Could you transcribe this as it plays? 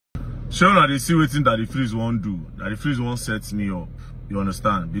Sure, that they see waiting that the freeze won't do. That the freeze won't set me up. You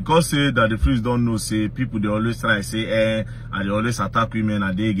understand? Because say that the freeze don't know, say people they always try to say and they always attack women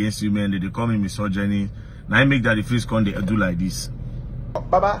and they against women, they call me misogyny. Now I make that the freeze can they do like this.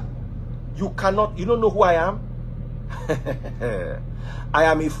 Baba, you don't know who I am? I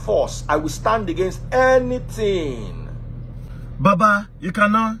am a force. I will stand against anything. Baba, you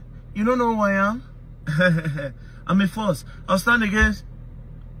don't know who I am? I'm a force. I'll stand against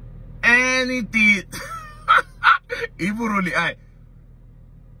anything. Even only I.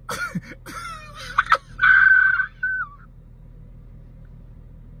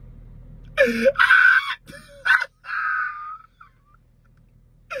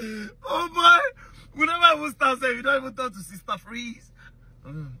 Oh boy, whenever I will start saying, you don't even talk to Sister Freeze.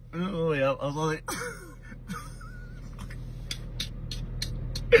 Oh yeah, I was like,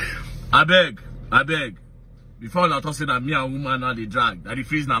 I beg. Before I talk say that me and woman now they drag, that the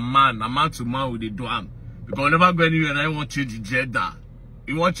Freeze na man to man with the drum. Because I never go anywhere and I want to change the gender.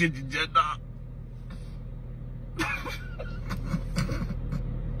 You want to change the gender?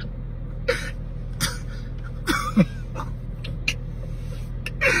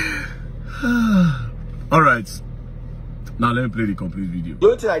 Alright. Now let me play the complete video. The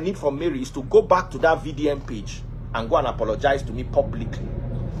only thing I need from Mary is to go back to that VDM page and go and apologize to me publicly.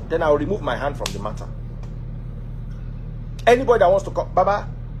 Then I'll remove my hand from the matter. Anybody that wants to come, Baba,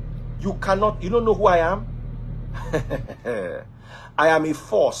 you don't know who I am? I am a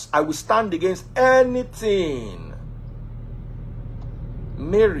force. I will stand against anything.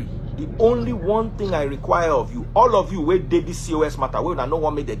 Mary, the only one thing I require of you, all of you where did this COS matter, where no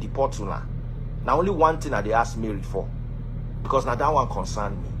one made the deport to now. Now only one thing that they asked Mary for, because now that one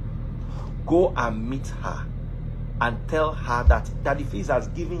concerned me. Go and meet her and tell her that Daddy Freeze has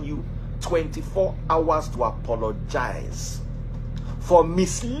given you 24 hours to apologize for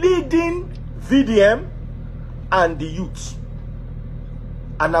misleading VDM and the youth.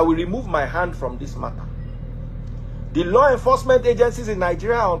 And I will remove my hand from this matter. The law enforcement agencies in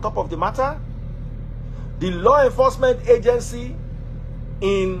Nigeria are on top of the matter. The law enforcement agency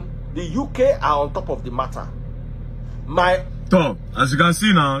in the UK are on top of the matter. So, as you can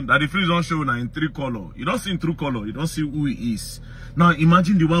see now, that the Freeze don't show now in 3 color. You don't see in 2 color. You don't see who he is. Now,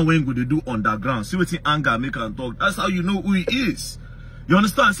 imagine the one when they do underground. See what the anger make and talk. That's how you know who he is. You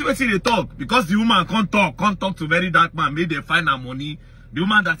understand? See what they talk. Because the woman can't talk to Verdarkman. Maybe they find her money. The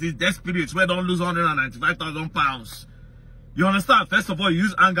woman that is desperate, where don't lose 195,000 pounds. You understand? First of all, you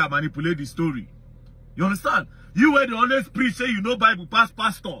use anger manipulate the story. You understand? You where they always preach, say you know Bible past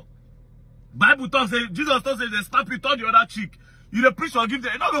pastor. Bible talks, say Jesus talks, say they slap you, turn the other cheek. You the preach forgive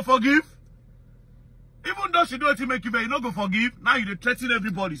them, you not go forgive. Even though she do it to make you better, you not go forgive. Now you threaten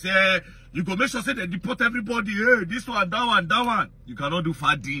everybody. Say you go make sure say they deport everybody. Hey, this one, that one, that one. You cannot do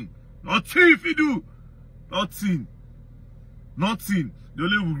fading. Nothing if you do. Nothing. The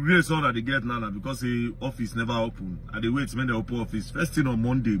only grace all that they get now because the office never open. And they wait when they open office. First thing on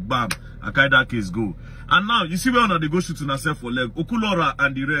Monday, bam, I carry that case go. And now you see where they go shooting herself for leg. Okulora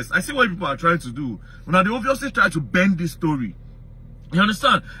and the rest. I see what people are trying to do. Now they obviously try to bend this story. You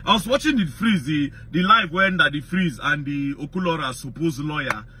understand? I was watching the Freeze, the live when that the Freeze and the Okulora supposed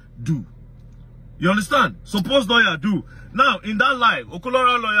lawyer do. You understand? Supposed lawyer do. Now in that live,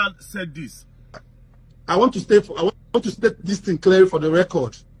 Okulora lawyer said this. I want to state this thing clearly for the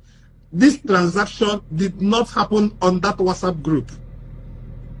record. This transaction did not happen on that WhatsApp group.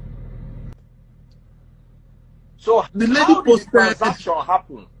 So the lady posted. The transaction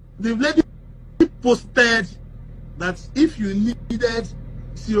happen? The lady posted that if you needed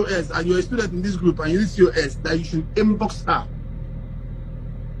COS and you're a student in this group and you need COS, that you should inbox her.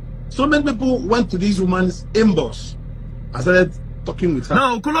 So many people went to this woman's inbox and started talking with her.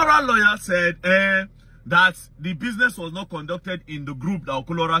 Now, Okulora lawyer said that the business was not conducted in the group that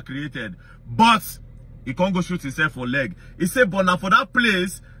Okulora created, but he can't go shoot himself for leg. He said, but now for that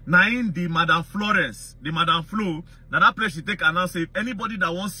place, now in the Madam Florence, the Madam Flo, now that place she take and now say, if anybody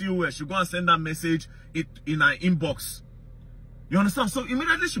that wants COS should go and send that message in her inbox. You understand? So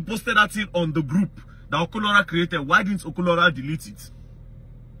immediately she posted that thing on the group that Okulora created. Why didn't Okulora delete it?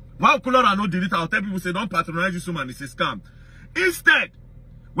 Why Okulora not delete it? I'll tell people, say, don't patronize this woman, it's a scam. Instead,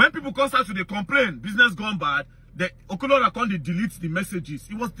 when people come start to complain, business gone bad, the Okulora can't delete the messages.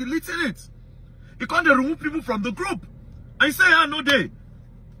 He was deleting it. He can't remove people from the group. And he say, no day.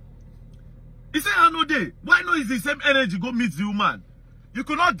 He say, no day. Why not is the same energy go meet the woman? You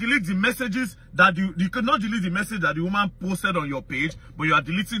could not delete the messages that you could not delete the message that the woman posted on your page, but you are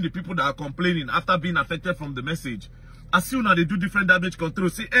deleting the people that are complaining after being affected from the message. I see now they do different damage control.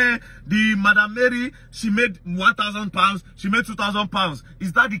 Say, the Madam Mary, she made 1,000 pounds, she made 2,000 pounds.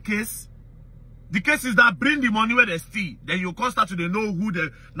 Is that the case? The case is that bring the money where they steal. Then you can't start to they know who they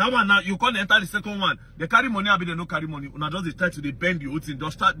now you can't enter the second one. They carry money, I be they no carry money. Now just they try to they bend the whole thing.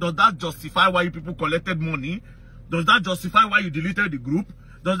 Does that justify why you people collected money? Does that justify why you deleted the group?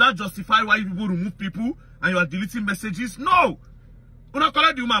 Does that justify why you people remove people and you are deleting messages? No! When I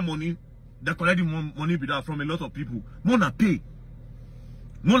collect the human money, they collect the money from a lot of people. Mona pay.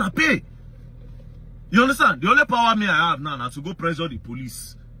 Mona pay. You understand? The only power me I have now to go pressure the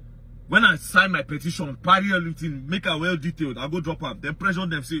police. When I sign my petition, party everything, make a well detailed, I go drop up. Then pressure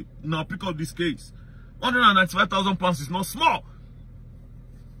them, say, now pick up this case. 195,000 pounds is not small.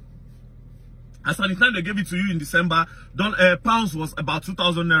 As at the time they gave it to you in December, pounds was about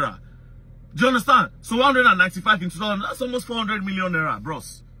 2,000 naira. Do you understand? So 195 in 2000, that's almost 400 million naira,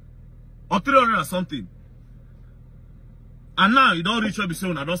 bros. Or 300 or something. And now you don't reach up the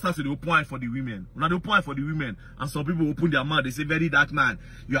soon. I don't start to the open eye for the women. When I do open eye for the women, and some people open their mouth, they say, very dark man,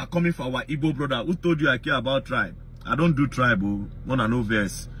 you are coming for our Igbo brother. Who told you I care about tribe? I don't do tribe, oh. One and no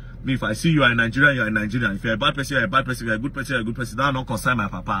verse. Me, if I see you are in Nigeria, you are in Nigeria. If you're a bad person, you're a bad person. If you're a good person, you're a good person. That don't concern my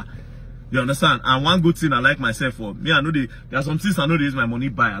papa. You understand? And one good thing I like myself for me, I know there are some things I know they use my money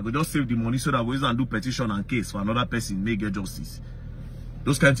buy. I go just save the money so that we can do petition and case for another person may get justice.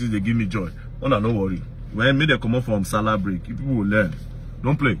 Those kind of things they give me joy. Oh no, no worry. When me they come up from Salah break, you people will learn.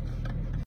 Don't play.